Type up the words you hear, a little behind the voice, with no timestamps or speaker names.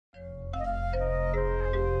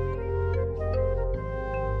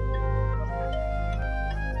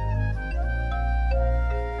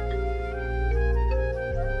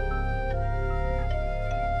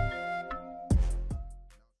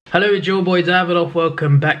Hello, it's your boy Davidoff.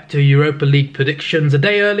 Welcome back to Europa League predictions a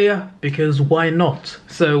day earlier, because why not?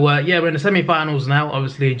 So yeah, we're in the semi-finals now.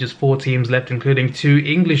 Obviously just 4 teams left, including 2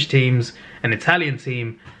 English teams, an Italian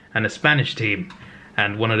team and a Spanish team.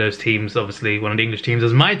 And one of those teams, obviously one of the English teams,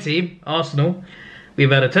 is my team, Arsenal.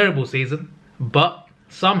 We've had a terrible season, but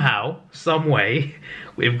somehow, some way,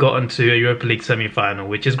 we've gotten to a Europa League semi-final,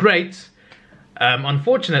 which is great.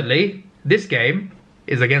 Unfortunately, this game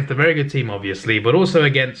is against a very good team, obviously, but also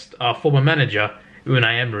against our former manager,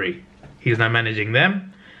 Unai Emery. He's now managing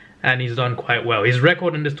them, and he's done quite well. His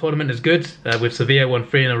record in this tournament is good. With Sevilla, won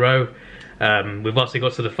 3 in a row. We've also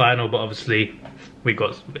got to the final, but obviously we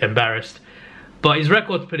got embarrassed. But his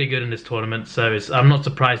record's pretty good in this tournament, so I'm not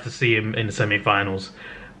surprised to see him in the semi-finals.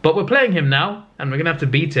 But we're playing him now, and we're going to have to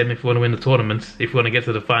beat him if we want to win the tournament, if we want to get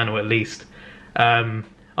to the final at least.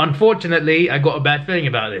 Unfortunately, I got a bad feeling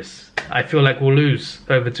about this. I feel like we'll lose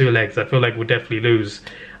over 2 legs. I feel like we'll definitely lose.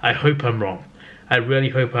 I hope I'm wrong. I really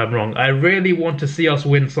hope I'm wrong. I really want to see us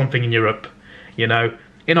win something in Europe. You know,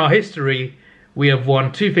 in our history, we have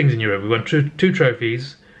won 2 things in Europe. We won 2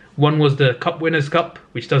 trophies. One was the Cup Winners' Cup,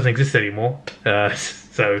 which doesn't exist anymore.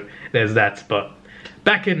 So there's that. But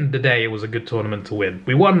back in the day, it was a good tournament to win.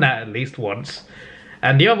 We won that at least once.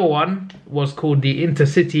 And the other one was called the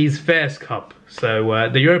Intercities Fairs Cup. So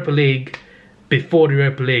the Europa League, before the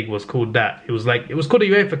Europa League, was called that. It was called the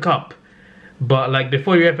UEFA Cup. But like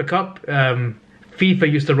before UEFA Cup,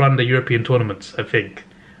 FIFA used to run the European tournaments, I think.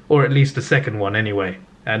 Or at least the second one anyway.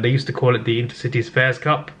 And they used to call it the Intercities Fairs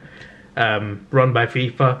Cup, run by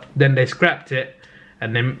FIFA. Then they scrapped it,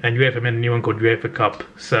 and UEFA made a new one called UEFA Cup.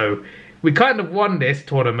 So we kind of won this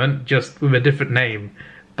tournament, just with a different name,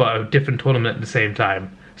 but a different tournament at the same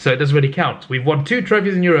time. So it doesn't really count. We've won 2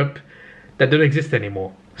 trophies in Europe that don't exist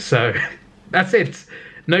anymore. So that's it.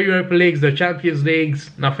 No Europa Leagues, no Champions Leagues,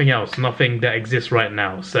 nothing else. Nothing that exists right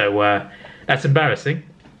now. So that's embarrassing,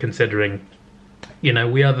 considering, you know,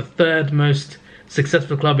 we are the 3rd most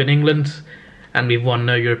successful club in England, and we've won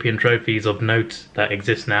no European trophies of note that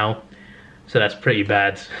exist now. So that's pretty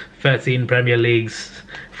bad. 13 Premier Leagues,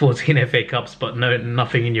 14 FA Cups, but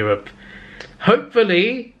nothing in Europe.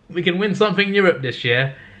 Hopefully, we can win something in Europe this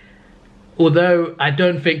year. Although, I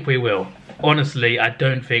don't think we will. Honestly, I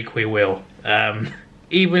don't think we will.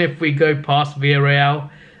 Even if we go past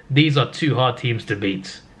Villarreal, these are 2 hard teams to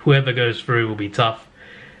beat. Whoever goes through will be tough.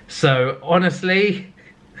 So, honestly,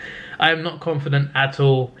 I am not confident at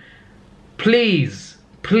all. Please,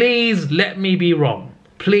 please let me be wrong.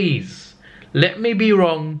 Please, let me be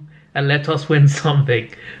wrong and let us win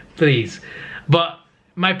something. Please. But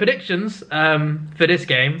my predictions for this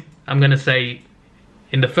game, I'm going to say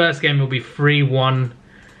in the first game it will be 3-1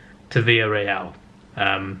 to Villarreal.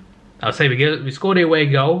 I'll say we scored the away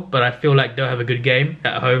goal, but I feel like they'll have a good game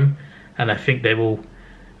at home, and I think they will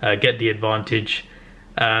get the advantage.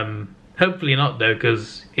 Hopefully not though,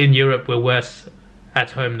 because in Europe we're worse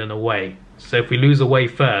at home than away. So if we lose away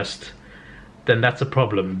first, then that's a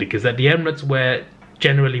problem, because at the Emirates we're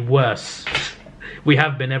generally worse. We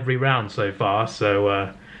have been every round so far,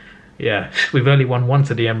 so yeah, we've only won once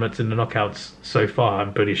at the Emirates in the knockouts so far,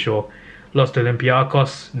 I'm pretty sure. Lost to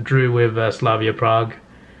Olympiacos, drew with Slavia Prague,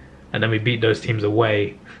 and then we beat those teams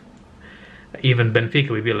away. Even Benfica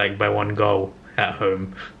we beat like by 1 goal at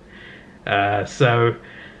home. So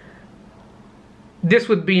this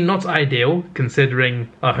would be not ideal, considering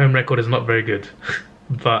our home record is not very good.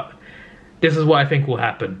 But this is what I think will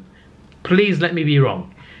happen. Please let me be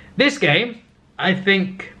wrong. This game, I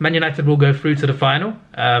think Man United will go through to the final.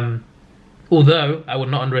 Although, I would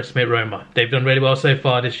not underestimate Roma. They've done really well so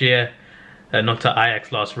far this year. Knocked out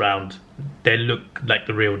Ajax last round. They look like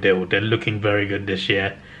the real deal. They're looking very good this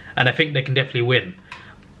year. And I think they can definitely win.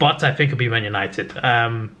 But I think it'll be Man United.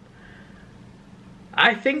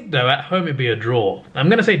 I think, though, at home it'd be a draw. I'm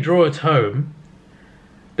going to say draw at home.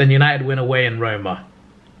 Then United win away in Roma.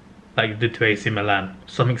 Like you did to AC Milan.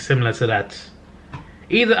 Something similar to that.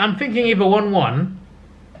 I'm thinking either 1-1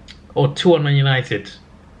 or 2-1 Man United.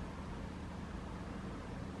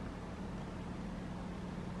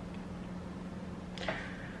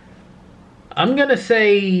 I'm going to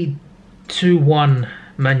say 2-1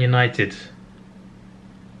 Man United.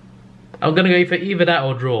 I'm going to go for either that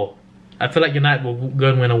or draw. I feel like United will go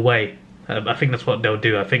and win away. I think that's what they'll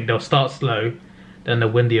do. I think they'll start slow, then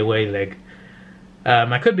they'll win the away leg.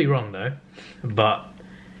 I could be wrong though. But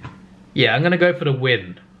yeah, I'm going to go for the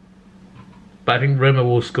win. But I think Roma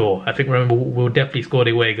will score. I think Roma will definitely score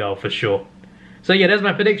the away goal for sure. So yeah, there's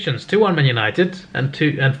my predictions. 2-1 Man United and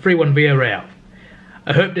 3-1 Villarreal.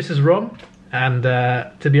 I hope this is wrong. And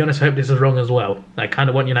to be honest, I hope this is wrong as well. I kind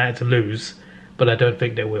of want United to lose. but I don't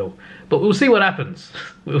think they will. But we'll see what happens.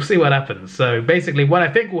 We'll see what happens. So basically, what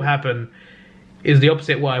I think will happen is the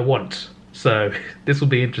opposite of what I want. So this will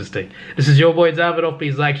be interesting. This is your boy Davidoff.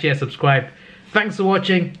 Please like, share, subscribe. Thanks for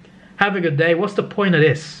watching. Have a good day. What's the point of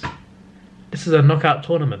this? This is a knockout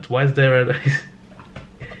tournament. Why is there a...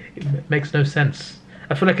 It makes no sense.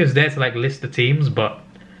 I feel like it's there to like list the teams, but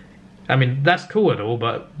I mean that's cool and all,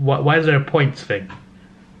 but why is there a points thing?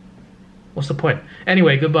 What's the point?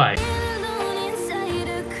 Anyway, goodbye.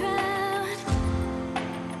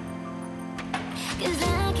 Cause